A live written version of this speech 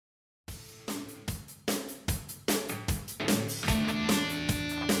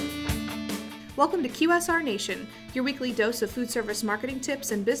Welcome to QSR Nation, your weekly dose of food service marketing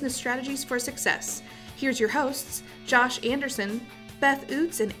tips and business strategies for success. Here's your hosts, Josh Anderson, Beth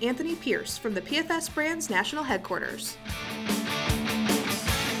Oots, and Anthony Pierce from the PFSbrands National Headquarters.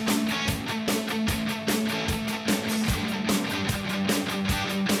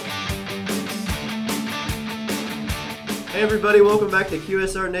 Hey everybody, welcome back to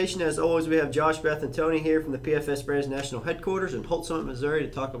QSR Nation. As always, we have Josh, Beth, and Tony here from the PFSbrands National Headquarters in Holt Summit, Missouri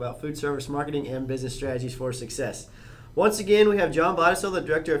to talk about food service marketing and business strategies for success. Once again, we have John Bleidistel, the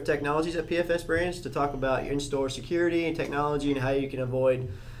Director of Technologies at PFSbrands, to talk about your in-store security and technology and how you can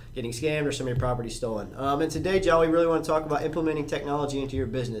avoid getting scammed or some of your property stolen. And today, John, we really want to talk about implementing technology into your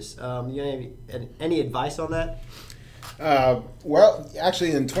business. You have any advice on that? Well,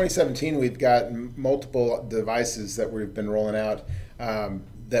 actually, in 2017, we've got multiple devices that we've been rolling out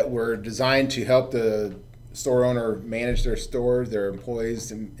that were designed to help the store owner manage their store, their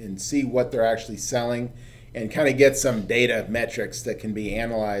employees, and see what they're actually selling, and kind of get some data metrics that can be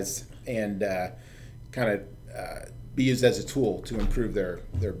analyzed and be used as a tool to improve their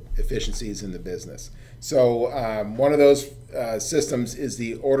efficiencies in the business. So one of those systems is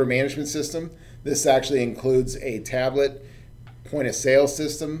the order management system. This actually includes a tablet point of sale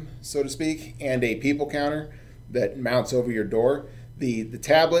system, so to speak, and a people counter that mounts over your door. The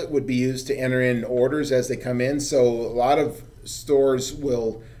tablet would be used to enter in orders as they come in. So a lot of stores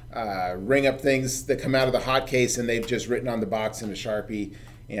will ring up things that come out of the hot case and they've just written on the box in a Sharpie,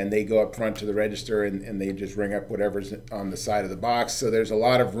 and they go up front to the register and they just ring up whatever's on the side of the box. So there's a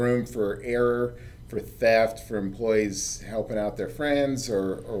lot of room for error, for theft, for employees helping out their friends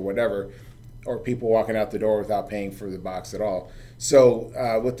or whatever, or people walking out the door without paying for the box at all. So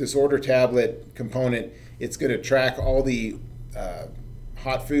with this order tablet component, it's going to track all the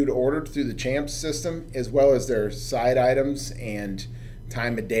hot food ordered through the Champs system, as well as their side items and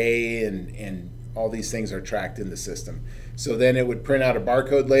time of day, and all these things are tracked in the system. So then it would print out a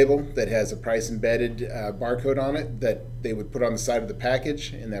barcode label that has a price embedded barcode on it that they would put on the side of the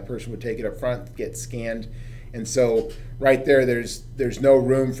package, and that person would take it up front, get scanned. And so right there's no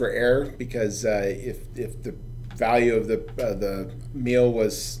room for error, because if the value of the meal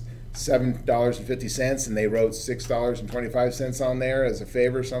was $7.50 and they wrote $6.25 on there as a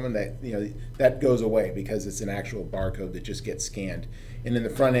favor or something, that goes away because it's an actual barcode that just gets scanned. And in the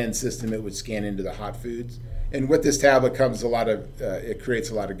front end system, it would scan into the hot foods. And with this tablet comes it creates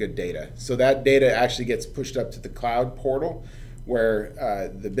a lot of good data. So that data actually gets pushed up to the cloud portal, where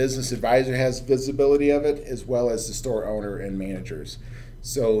the business advisor has visibility of it, as well as the store owner and managers.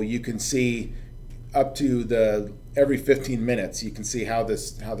 So you can see up to every 15 minutes, you can see how the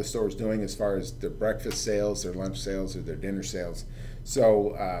store is doing as far as their breakfast sales, their lunch sales, or their dinner sales.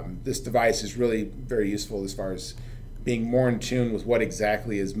 So this device is really very useful as far as being more in tune with what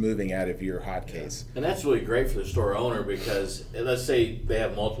exactly is moving out of your hot case. And that's really great for the store owner, because let's say they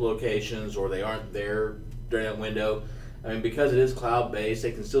have multiple locations or they aren't there during that window. I mean, because it is cloud-based,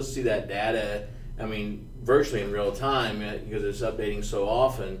 they can still see that data, virtually in real time, because it's updating so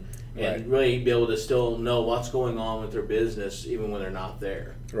often, and really be able to still know what's going on with their business even when they're not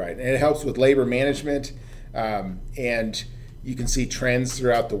there. Right, and it helps with labor management, and you can see trends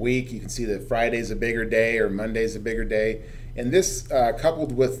throughout the week. You can see that Friday's a bigger day or Monday's a bigger day. And this,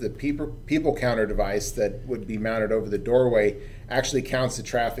 coupled with the people counter device that would be mounted over the doorway, actually counts the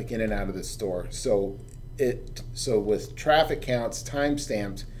traffic in and out of the store. So with traffic counts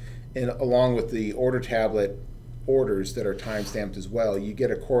time-stamped, and along with the order tablet orders that are time-stamped as well, you get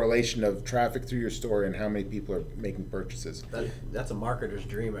a correlation of traffic through your store and how many people are making purchases. That's a marketer's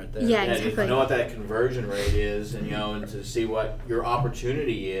dream right there. Yeah, and exactly. if you know what that conversion rate is, and to see what your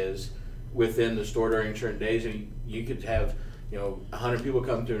opportunity is within the store during certain days, and you could have 100 people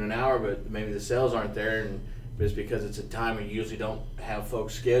come through in an hour, but maybe the sales aren't there, and it's because it's a time when you usually don't have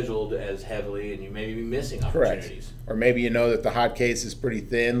folks scheduled as heavily, and you may be missing opportunities. Correct. Or maybe you know that the hot case is pretty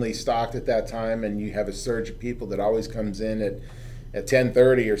thinly stocked at that time, and you have a surge of people that always comes in at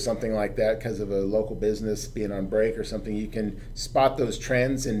 10:30 or something like that because of a local business being on break or something. You can spot those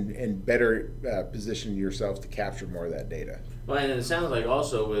trends and better position yourself to capture more of that data. Well, and it sounds like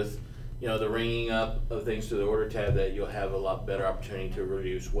also with the ringing up of things through the order tab that you'll have a lot better opportunity to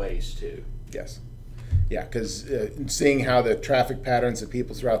reduce waste too. Yes. Yeah, because seeing how the traffic patterns of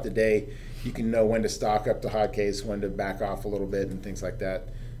people throughout the day, you can know when to stock up the hot case, when to back off a little bit, and things like that.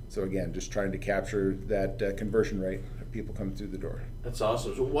 So again, just trying to capture that conversion rate of people coming through the door. That's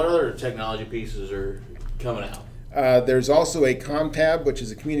awesome. So what other technology pieces are coming out? There's also a ComTab, which is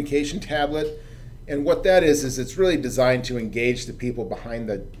a communication tablet. And what that is it's really designed to engage the people behind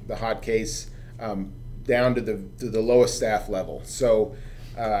the hot case down to the lowest staff level. So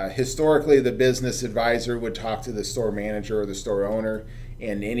Historically, the business advisor would talk to the store manager or the store owner,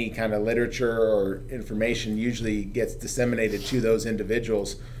 and any kind of literature or information usually gets disseminated to those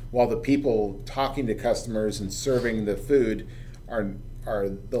individuals, while the people talking to customers and serving the food are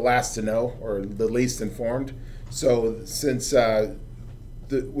the last to know or the least informed. So since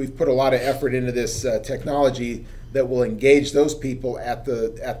we've put a lot of effort into this technology that will engage those people at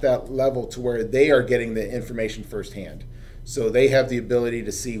that level to where they are getting the information firsthand. So they have the ability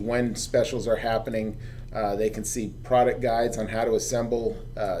to see when specials are happening. They can see product guides on how to assemble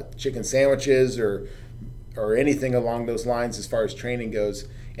chicken sandwiches or anything along those lines as far as training goes.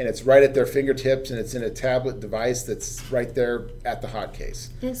 And it's right at their fingertips, and it's in a tablet device that's right there at the hot case.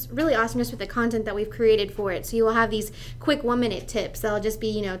 And it's really awesome just with the content that we've created for it. So you will have these quick 1-minute tips that'll just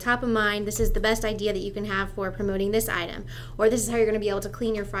be, top of mind. This is the best idea that you can have for promoting this item, or this is how you're going to be able to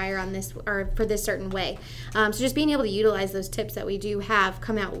clean your fryer on this or for this certain way. So just being able to utilize those tips that we do have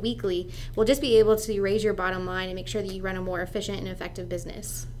come out weekly will just be able to raise your bottom line and make sure that you run a more efficient and effective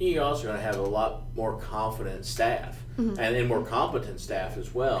business. You're also going to have a lot more confident staff. And more competent staff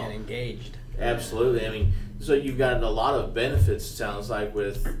as well. And engaged. Absolutely. I mean, so you've got a lot of benefits, it sounds like,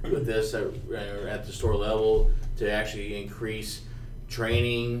 with this at the store level to actually increase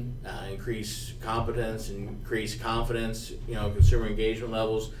training, increase competence, increase confidence, consumer engagement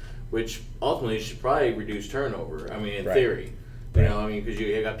levels, which ultimately should probably reduce turnover. I mean, in theory. Because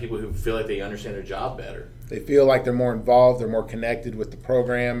you got people who feel like they understand their job better. They feel like they're more involved, they're more connected with the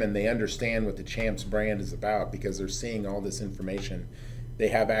program, and they understand what the Champs brand is about because they're seeing all this information. They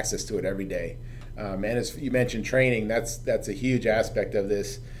have access to it every day. And as you mentioned, training, that's a huge aspect of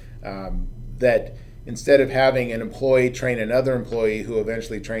this, that instead of having an employee train another employee who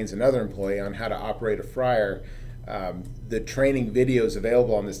eventually trains another employee on how to operate a fryer, the training videos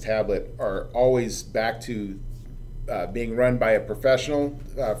available on this tablet are always back to being run by a professional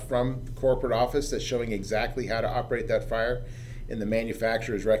from the corporate office that's showing exactly how to operate that fryer in the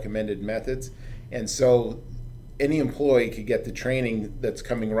manufacturer's recommended methods. And so any employee could get the training that's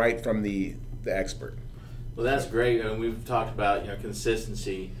coming right from the expert. Well, that's great. And we've talked about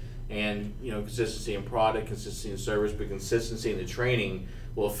consistency and consistency in product, consistency in service, but consistency in the training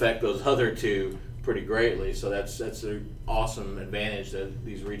will affect those other two pretty greatly. So that's an awesome advantage that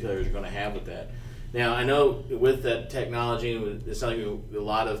these retailers are going to have with that. Now, I know with that technology, it's like a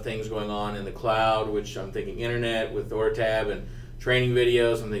lot of things going on in the cloud, which I'm thinking internet with Order Tab and training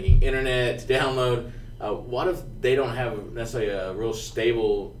videos. I'm thinking internet to download. What if they don't have necessarily a real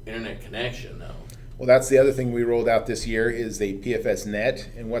stable internet connection, though? Well, that's the other thing we rolled out this year is a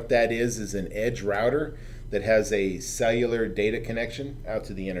PFSnet, and what that is an edge router that has a cellular data connection out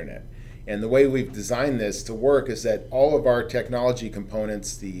to the internet. And the way we've designed this to work is that all of our technology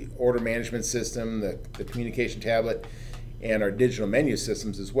components, the order management system, the communication tablet, and our digital menu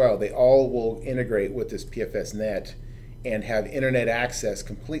systems as well, they all will integrate with this PFSnet and have internet access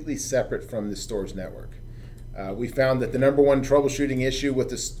completely separate from the store's network. We found that the number one troubleshooting issue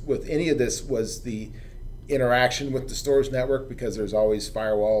with any of this was the interaction with the store's network, because there's always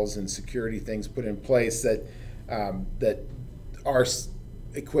firewalls and security things put in place that our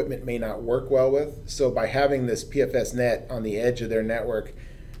equipment may not work well with. So by having this PFSnet on the edge of their network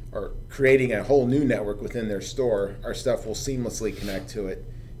or creating a whole new network within their store, our stuff will seamlessly connect to it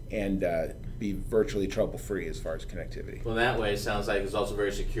and be virtually trouble-free as far as connectivity. Well, that way it sounds like it's also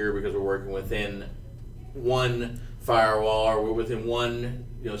very secure because we're working within one firewall or we're within one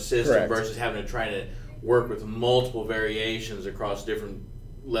system. Correct. Versus having to try to work with multiple variations across different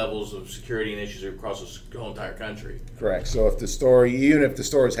levels of security and issues across the whole entire country. Correct. So if the store, even if the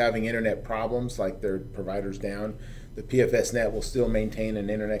store is having internet problems, like their provider's down, the PFSnet will still maintain an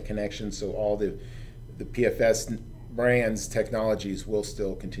internet connection, so all the PFSbrands technologies will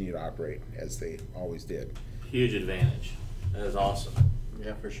still continue to operate as they always did. Huge advantage. That is awesome.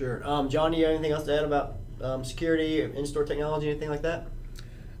 Yeah, for sure. John, you have anything else to add about security, in-store technology, anything like that?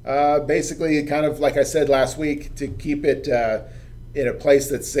 Basically, kind of like I said last week, to keep it in a place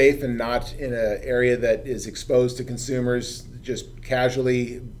that's safe and not in an area that is exposed to consumers just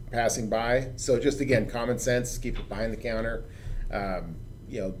casually passing by. So just again, common sense, keep it behind the counter,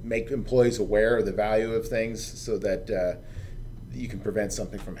 make employees aware of the value of things so that you can prevent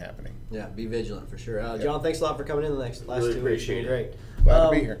something from happening. Yeah, be vigilant for sure. John, thanks a lot for coming in the last really 2 weeks. Appreciate it. Great. Glad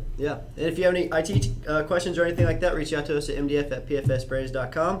to be here. Yeah, and if you have any IT questions or anything like that, reach out to us at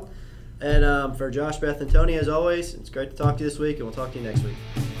mdf@pfsbrands.com. And for Josh, Beth, and Tony, as always, it's great to talk to you this week, and we'll talk to you next week.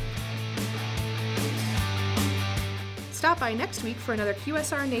 Stop by next week for another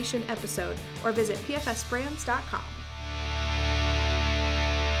QSR Nation episode or visit pfsbrands.com.